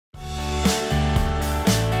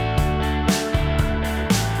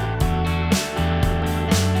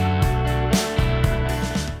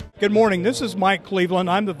Good morning. This is Mike Cleveland.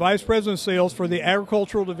 I'm the Vice President of Sales for the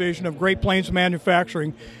Agricultural Division of Great Plains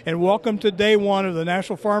Manufacturing, and welcome to Day 1 of the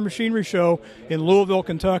National Farm Machinery Show in Louisville,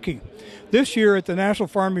 Kentucky. This year at the National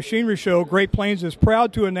Farm Machinery Show, Great Plains is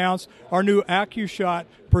proud to announce our new Accu-Shot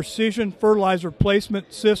precision fertilizer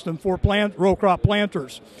placement system for row crop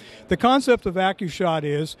planters. The concept of Accu-Shot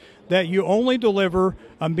is that you only deliver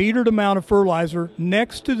a metered amount of fertilizer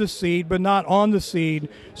next to the seed but not on the seed,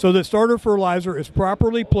 so that starter fertilizer is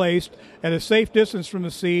properly placed at a safe distance from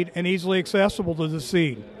the seed and easily accessible to the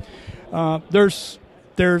seed.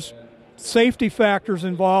 There's safety factors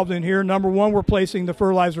involved in here. Number one, we're placing the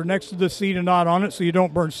fertilizer next to the seed and not on it so you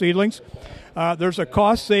don't burn seedlings. There's a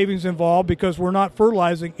cost savings involved because we're not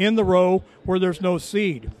fertilizing in the row where there's no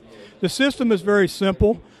seed. The system is very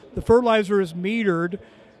simple. The fertilizer is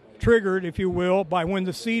triggered, if you will, by when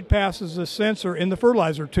the seed passes the sensor in the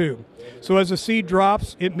fertilizer tube. So as the seed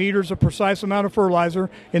drops, it meters a precise amount of fertilizer,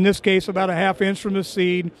 in this case about a ½ inch from the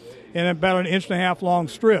seed and about 1.5 inch long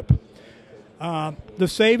strip. The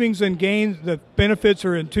savings and gains, the benefits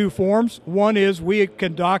are in two forms. One is we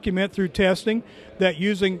can document through testing that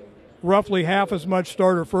using roughly half as much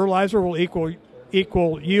starter fertilizer will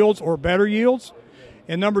equal yields or better yields.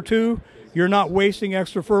 And number two, you're not wasting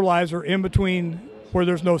extra fertilizer in between where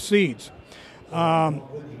there's no seeds.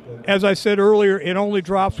 As I said earlier, it only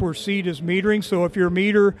drops where seed is metering, so if your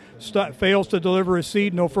meter fails to deliver a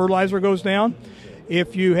seed, no fertilizer goes down.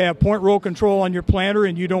 If you have point row control on your planter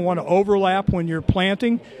and you don't want to overlap when you're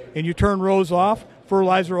planting and you turn rows off,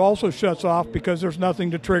 fertilizer also shuts off because there's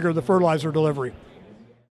nothing to trigger the fertilizer delivery.